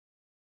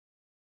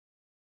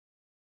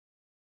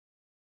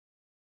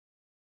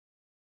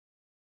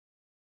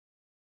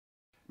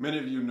Many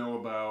of you know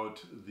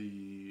about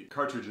the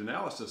cartridge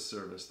analysis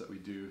service that we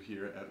do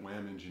here at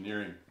WAM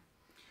Engineering,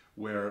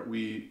 where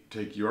we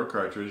take your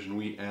cartridge and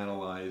we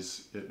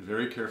analyze it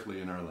very carefully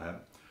in our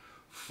lab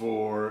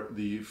for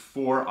the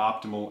 4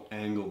 optimal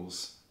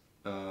angles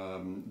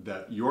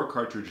that your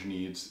cartridge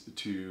needs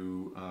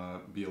to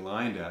be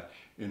aligned at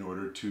in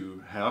order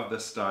to have the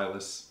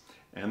stylus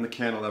and the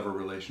cantilever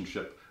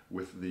relationship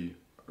with the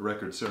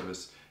record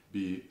surface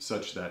be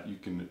such that you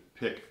can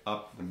pick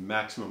up the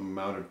maximum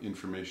amount of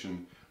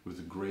information with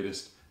the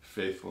greatest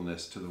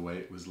faithfulness to the way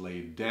it was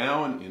laid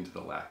down into the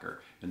lacquer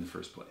in the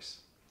first place.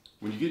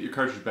 When you get your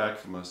cartridge back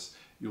from us,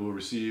 you will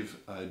receive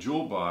a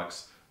jewel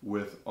box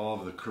with all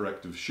of the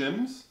corrective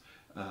shims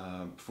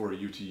for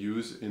you to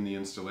use in the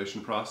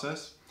installation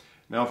process.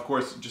 Now, of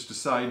course, just a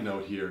side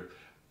note here,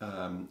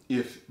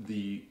 if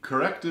the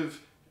corrective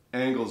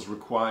angles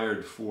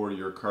required for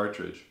your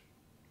cartridge,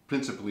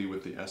 principally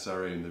with the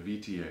SRA and the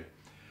VTA,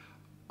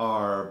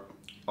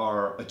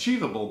 are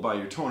achievable by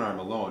your tone arm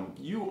alone,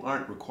 you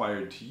aren't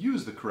required to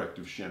use the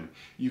corrective shim.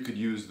 You could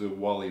use the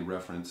Wally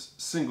reference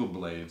single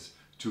blades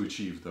to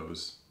achieve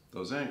those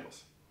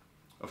angles.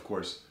 Of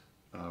course,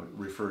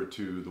 refer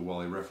to the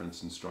Wally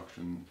reference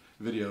instruction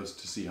videos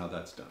to see how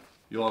that's done.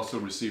 You'll also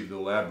receive the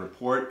lab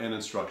report and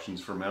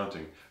instructions for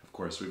mounting. Of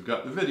course, we've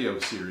got the video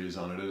series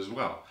on it as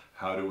well,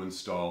 how to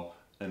install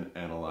an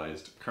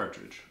analyzed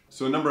cartridge.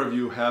 So a number of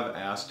you have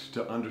asked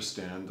to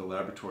understand the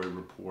laboratory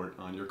report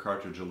on your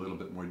cartridge a little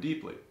bit more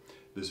deeply.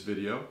 This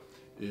video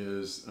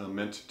is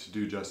meant to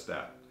do just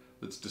that.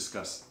 Let's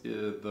discuss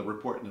the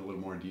report in a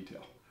little more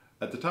detail.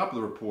 At the top of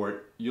the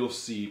report, you'll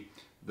see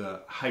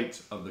the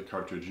height of the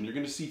cartridge, and you're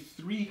going to see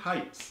 3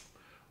 heights.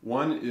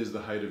 One is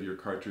the height of your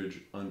cartridge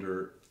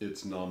under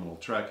its nominal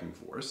tracking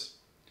force,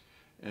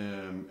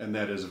 and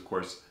that is, of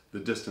course, the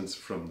distance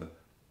from the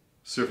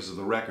surface of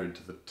the record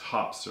to the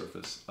top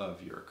surface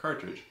of your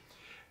cartridge.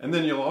 And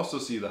then you'll also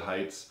see the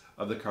heights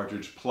of the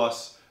cartridge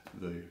plus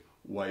the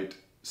white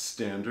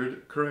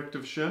standard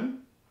corrective shim,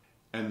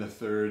 and the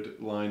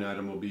third line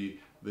item will be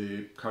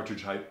the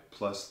cartridge height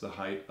plus the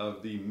height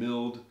of the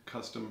milled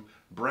custom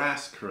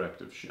brass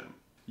corrective shim.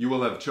 You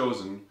will have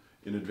chosen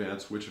in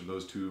advance which of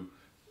those 2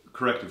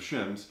 corrective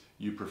shims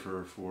you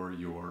prefer for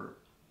your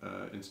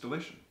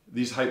installation.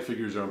 These height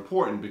figures are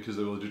important because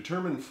they will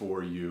determine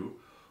for you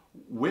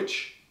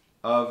which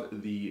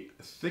of the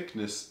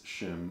thickness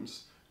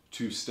shims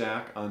to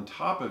stack on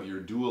top of your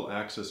dual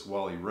axis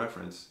Wally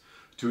reference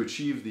to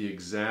achieve the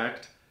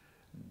exact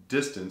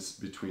distance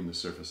between the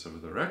surface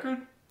of the record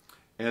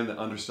and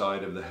the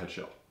underside of the head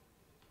shell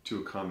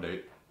to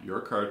accommodate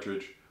your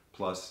cartridge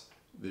plus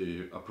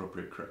the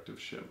appropriate corrective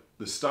shim.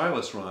 The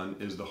stylus run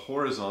is the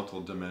horizontal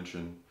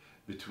dimension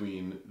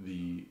between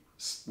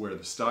where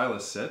the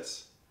stylus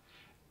sits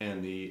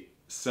and the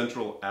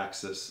central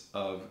axis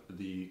of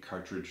the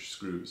cartridge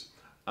screws.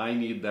 I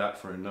need that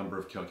for a number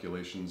of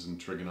calculations and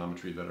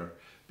trigonometry that are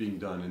being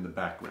done in the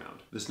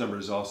background. This number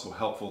is also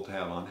helpful to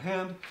have on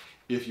hand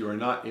if you are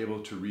not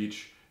able to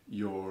reach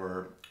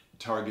your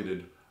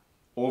targeted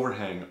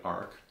overhang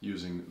arc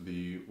using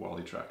the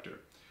Wally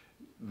tractor.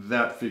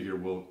 That figure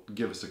will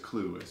give us a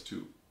clue as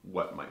to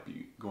what might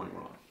be going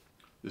wrong.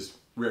 This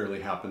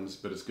rarely happens,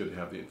 but it's good to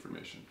have the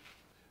information.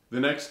 The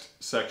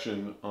next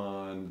section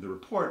on the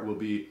report will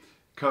be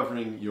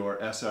covering your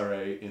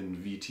SRA and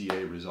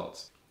VTA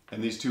results.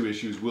 And these 2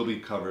 issues will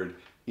be covered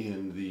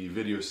in the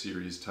video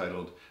series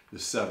titled The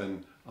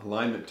 7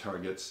 Alignment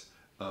Targets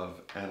of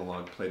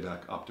Analog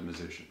Playback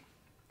Optimization.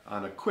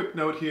 On a quick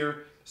note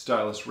here,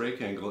 stylus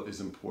rake angle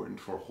is important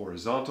for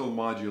horizontal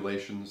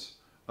modulations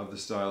of the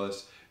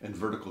stylus, and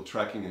vertical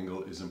tracking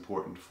angle is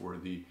important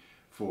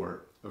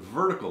for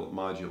vertical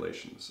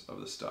modulations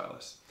of the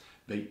stylus.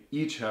 They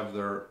each have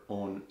their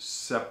own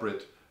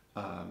separate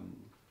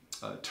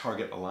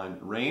target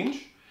alignment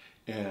range,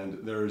 and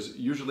there's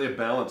usually a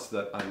balance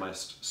that I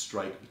must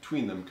strike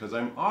between them because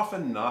I'm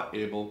often not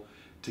able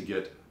to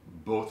get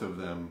both of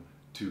them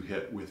to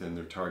hit within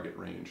their target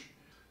range.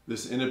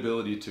 This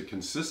inability to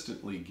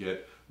consistently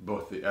get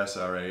both the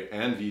SRA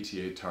and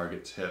VTA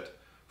targets hit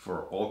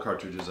for all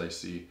cartridges I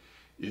see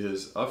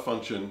is a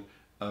function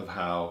of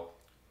how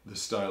the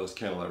stylus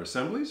cantilever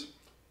assemblies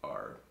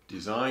are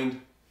designed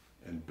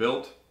and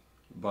built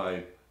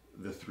by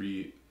the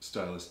 3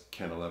 stylus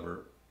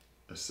cantilever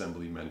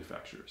assembly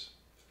manufacturers.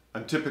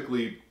 I'm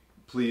typically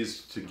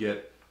pleased to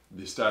get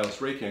the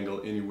stylus rake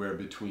angle anywhere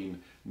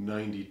between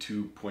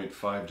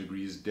 92.5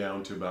 degrees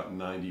down to about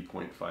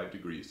 90.5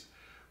 degrees,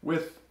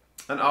 with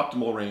an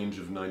optimal range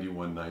of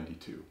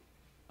 91-92.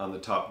 On the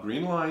top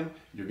green line,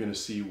 you're going to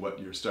see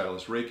what your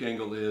stylus rake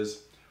angle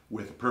is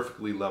with a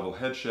perfectly level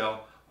head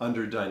shell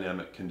under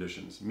dynamic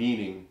conditions,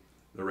 meaning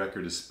the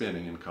record is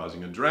spinning and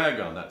causing a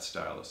drag on that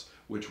stylus,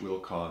 which will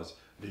cause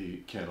the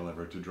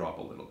cantilever to drop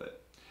a little bit.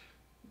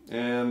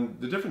 And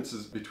the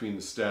differences between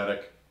the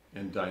static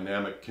and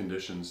dynamic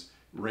conditions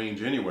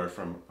range anywhere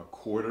from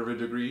 1/4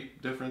 degree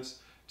difference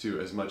to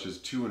as much as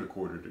 2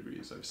 1/4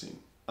 degrees I've seen.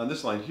 On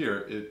this line here,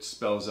 it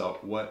spells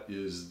out what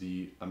is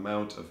the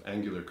amount of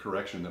angular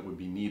correction that would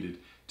be needed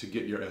to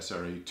get your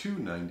SRA to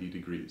 90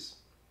 degrees.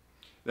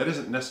 That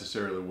isn't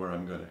necessarily where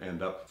I'm going to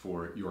end up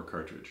for your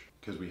cartridge,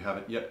 because we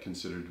haven't yet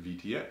considered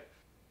VTA,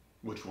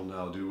 which we'll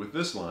now do with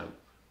this line.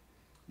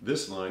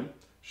 This line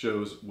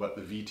shows what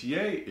the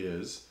VTA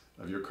is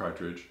of your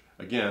cartridge,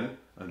 again,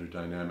 under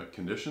dynamic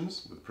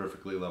conditions with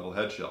perfectly level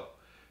head shell.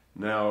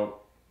 Now,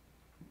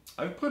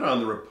 I've put on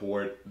the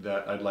report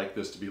that I'd like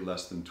this to be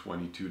less than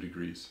 22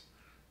 degrees.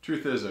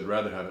 Truth is, I'd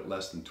rather have it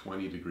less than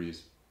 20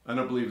 degrees. I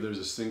don't believe there's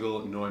a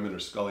single Neumann or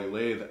Scully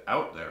lathe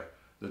out there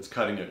that's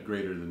cutting at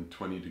greater than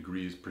 20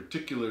 degrees,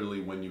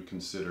 particularly when you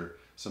consider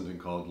something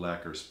called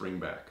lacquer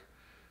springback,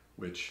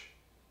 which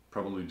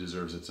probably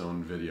deserves its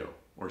own video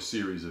or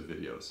series of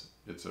videos.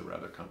 It's a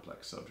rather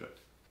complex subject.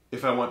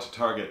 If I want to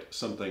target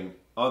something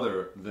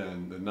other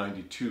than the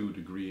 92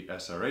 degree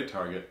SRA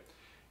target,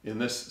 in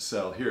this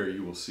cell here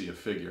you will see a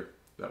figure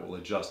that will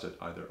adjust it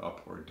either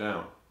up or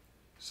down.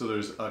 So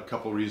there's a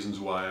couple reasons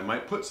why I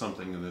might put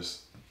something in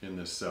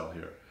this cell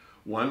here.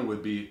 One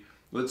would be,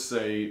 let's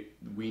say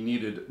we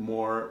needed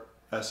more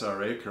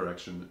SRA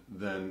correction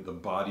than the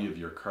body of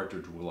your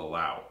cartridge will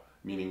allow.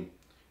 Meaning,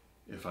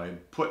 if I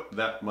put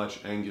that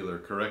much angular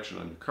correction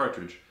on your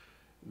cartridge,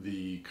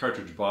 the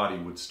cartridge body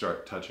would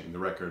start touching the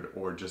record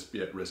or just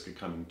be at risk of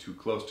coming too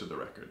close to the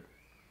record.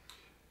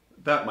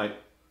 That might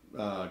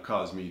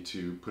cause me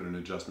to put an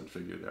adjustment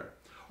figure there.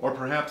 Or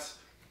perhaps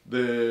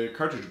the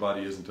cartridge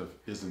body isn't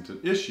an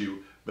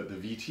issue, but the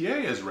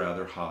VTA is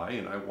rather high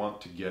and I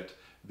want to get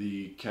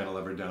the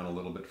cantilever down a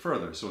little bit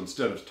further. So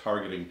instead of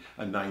targeting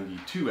a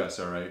 92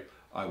 SRA,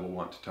 I will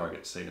want to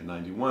target, say, a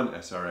 91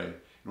 SRA,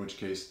 in which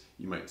case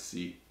you might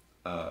see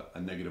a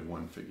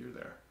 -1 figure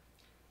there.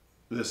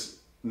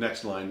 This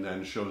next line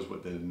then shows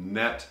what the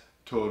net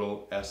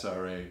total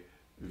SRA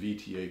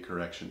VTA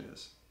correction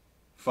is,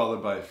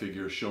 followed by a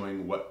figure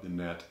showing what the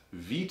net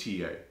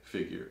VTA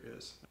figure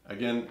is.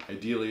 Again,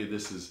 ideally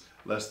this is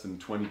less than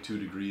 22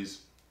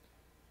 degrees,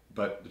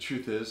 but the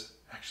truth is,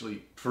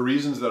 actually, for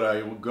reasons that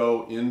I will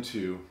go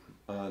into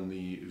on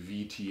the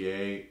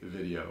VTA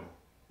video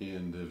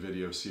in the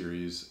video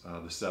series,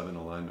 the 7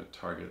 alignment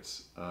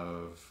targets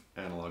of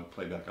analog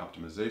playback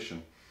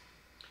optimization,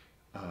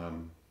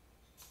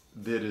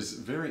 that is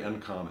very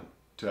uncommon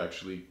to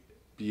actually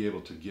be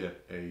able to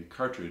get a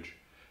cartridge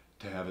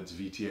to have its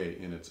VTA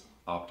in its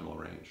optimal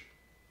range.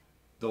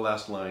 The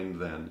last line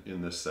then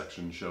in this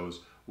section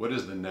shows what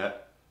is the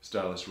net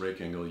stylus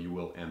rake angle you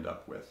will end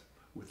up with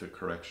the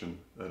correction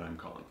that I'm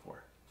calling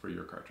for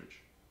your cartridge.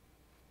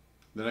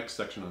 The next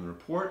section on the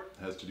report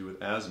has to do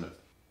with azimuth.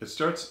 It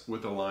starts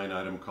with a line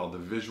item called the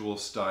visual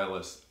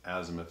stylus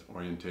azimuth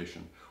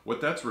orientation.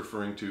 What that's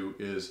referring to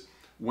is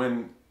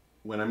when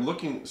I'm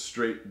looking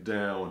straight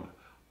down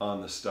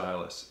on the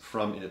stylus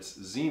from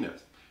its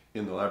zenith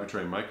in the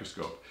laboratory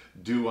microscope,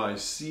 do I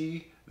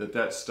see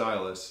that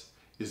stylus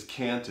is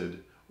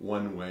canted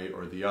one way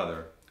or the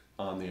other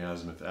on the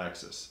azimuth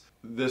axis?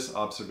 This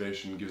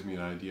observation gives me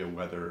an idea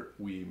whether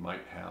we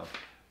might have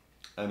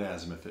an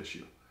azimuth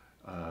issue,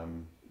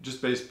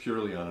 just based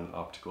purely on an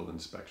optical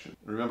inspection.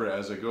 Remember,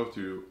 as I go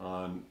through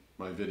on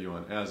my video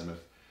on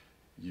azimuth,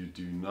 you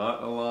do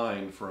not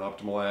align for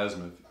optimal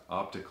azimuth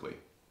optically,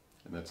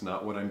 and that's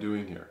not what I'm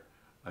doing here.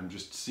 I'm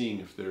just seeing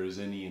if there is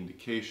any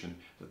indication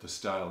that the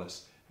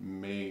stylus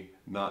may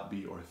not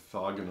be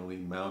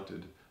orthogonally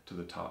mounted to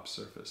the top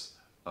surface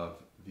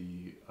of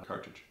the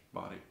cartridge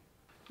body.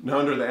 Now,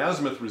 under the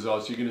azimuth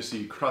results, you're going to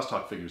see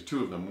crosstalk figures,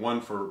 2 of them,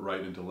 one for right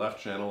into left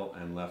channel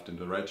and left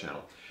into right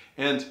channel.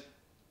 And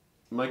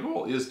my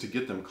goal is to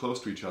get them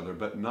close to each other,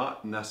 but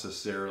not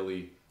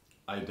necessarily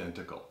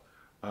identical.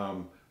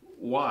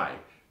 Why?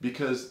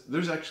 Because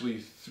there's actually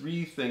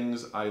 3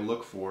 things I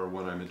look for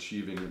when I'm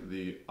achieving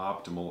the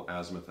optimal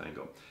azimuth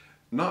angle.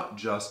 Not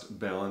just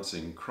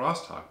balancing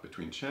crosstalk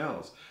between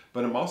channels,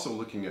 but I'm also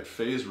looking at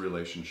phase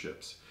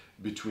relationships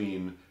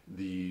between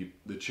the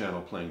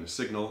channel playing the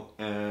signal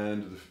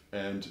and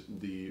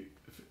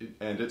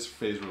its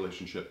phase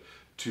relationship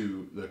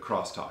to the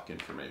crosstalk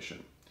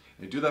information.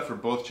 I do that for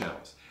both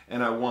channels,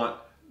 and I want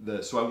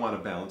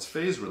to balance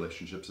phase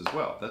relationships as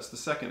well. That's the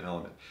second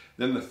element.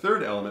 Then the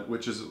third element,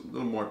 which is a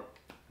little more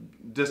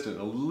distant,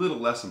 a little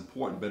less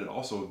important, but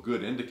also a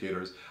good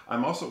indicator, is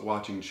I'm also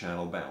watching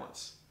channel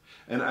balance.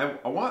 And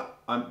what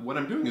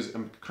I'm doing is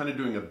I'm kind of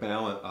doing a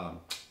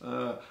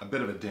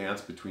bit of a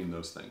dance between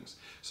those things.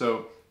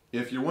 So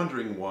if you're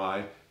wondering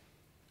why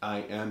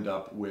I end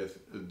up with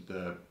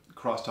the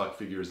crosstalk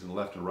figures in the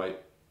left and right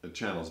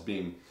channels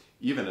being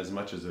even as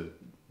much as a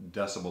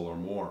decibel or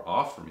more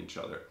off from each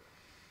other,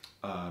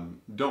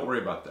 don't worry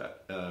about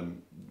that.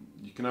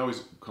 You can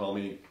always call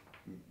me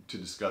to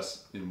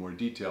discuss in more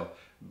detail,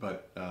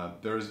 but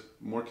there is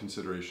more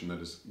consideration that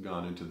has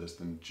gone into this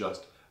than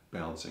just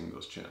balancing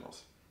those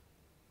channels.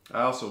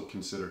 I also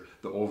consider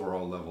the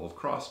overall level of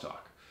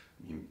crosstalk.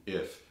 I mean,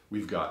 if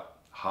we've got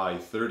high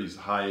 30s,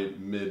 high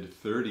mid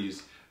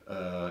 30s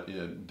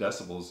in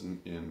decibels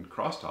in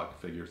crosstalk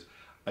figures,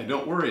 I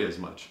don't worry as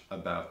much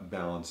about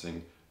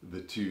balancing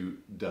the 2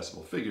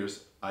 decibel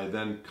figures. I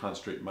then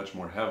concentrate much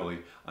more heavily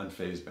on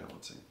phase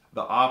balancing.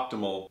 The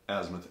optimal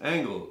azimuth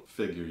angle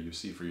figure you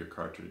see for your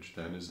cartridge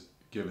then is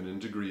given in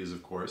degrees,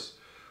 of course,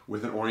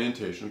 with an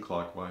orientation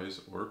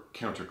clockwise or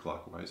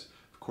counterclockwise.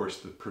 Of course,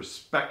 the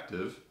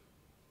perspective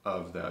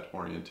of that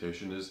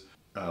orientation is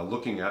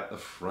looking at the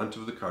front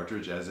of the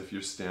cartridge as if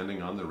you're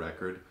standing on the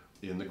record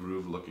in the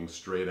groove looking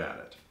straight at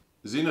it.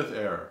 Zenith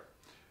error.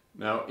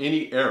 Now,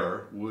 any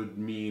error would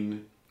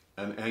mean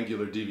an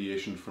angular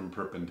deviation from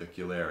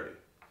perpendicularity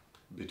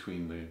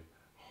between the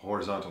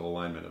horizontal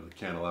alignment of the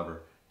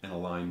cantilever and a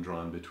line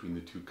drawn between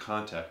the two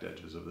contact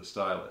edges of the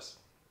stylus.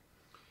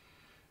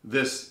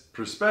 This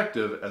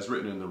perspective, as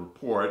written in the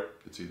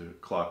report, it's either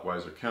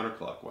clockwise or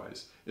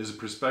counterclockwise, is a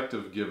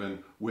perspective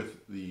given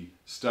with the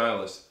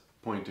stylus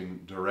pointing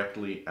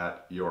directly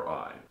at your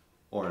eye,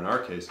 or in our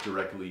case,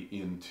 directly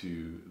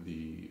into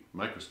the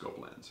microscope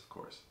lens, of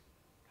course.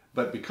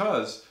 But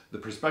because the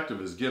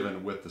perspective is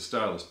given with the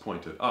stylus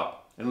pointed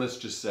up, and let's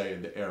just say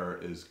the error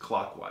is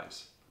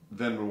clockwise,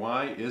 then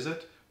why is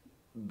it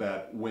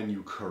that when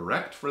you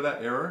correct for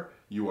that error,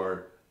 you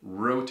are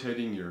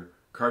rotating your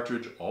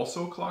cartridge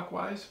also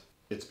clockwise?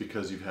 It's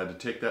because you've had to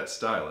take that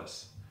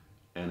stylus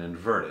and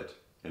invert it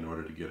in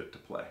order to get it to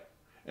play.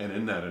 And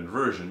in that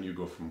inversion, you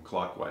go from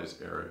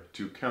clockwise error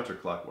to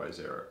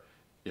counterclockwise error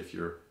if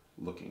you're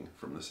looking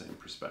from the same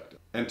perspective.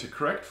 And to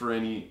correct for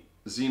any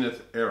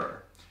zenith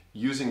error,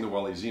 using the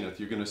Wally Zenith,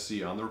 you're going to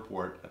see on the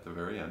report at the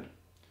very end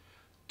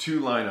 2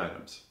 line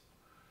items.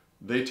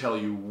 They tell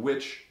you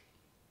which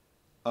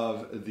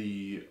of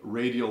the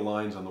radial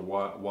lines on the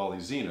Wally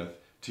Zenith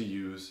to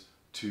use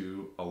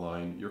to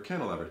align your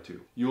cantilever to.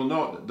 You will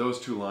note that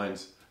those 2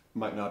 lines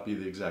might not be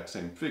the exact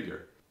same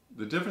figure.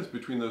 The difference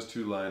between those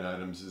 2 line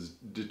items is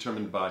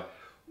determined by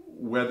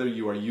whether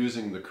you are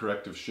using the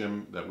corrective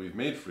shim that we've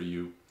made for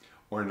you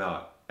or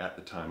not at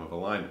the time of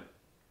alignment.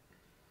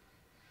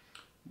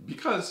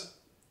 Because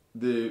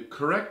the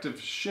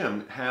corrective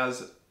shim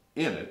has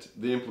in it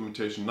the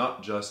implementation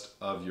not just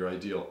of your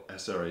ideal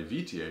SRA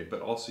VTA, but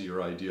also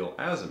your ideal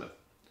azimuth.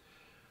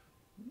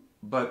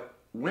 But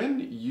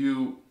when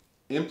you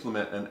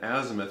implement an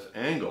azimuth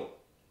angle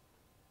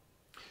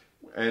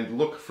and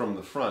look from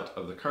the front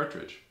of the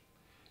cartridge,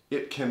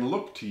 it can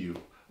look to you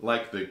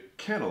like the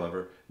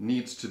cantilever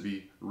needs to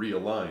be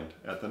realigned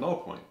at the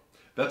null point.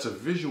 That's a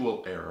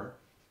visual error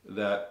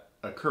that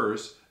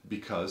occurs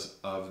because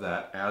of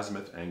that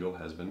azimuth angle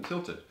has been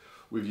tilted.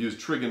 We've used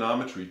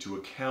trigonometry to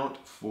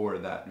account for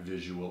that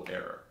visual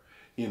error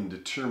in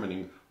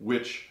determining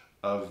which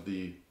of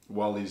the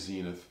Wally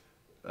Zenith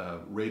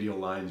radial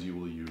lines you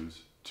will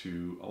use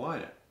to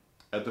align it.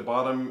 At the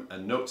bottom, a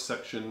notes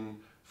section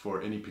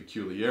for any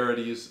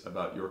peculiarities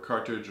about your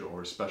cartridge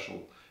or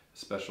special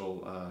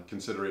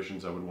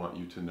considerations I would want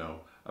you to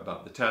know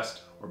about the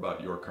test or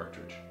about your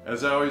cartridge.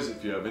 As always,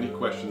 if you have any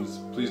questions,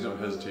 please don't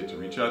hesitate to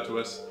reach out to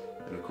us.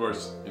 And of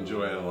course,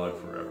 enjoy analog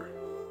forever.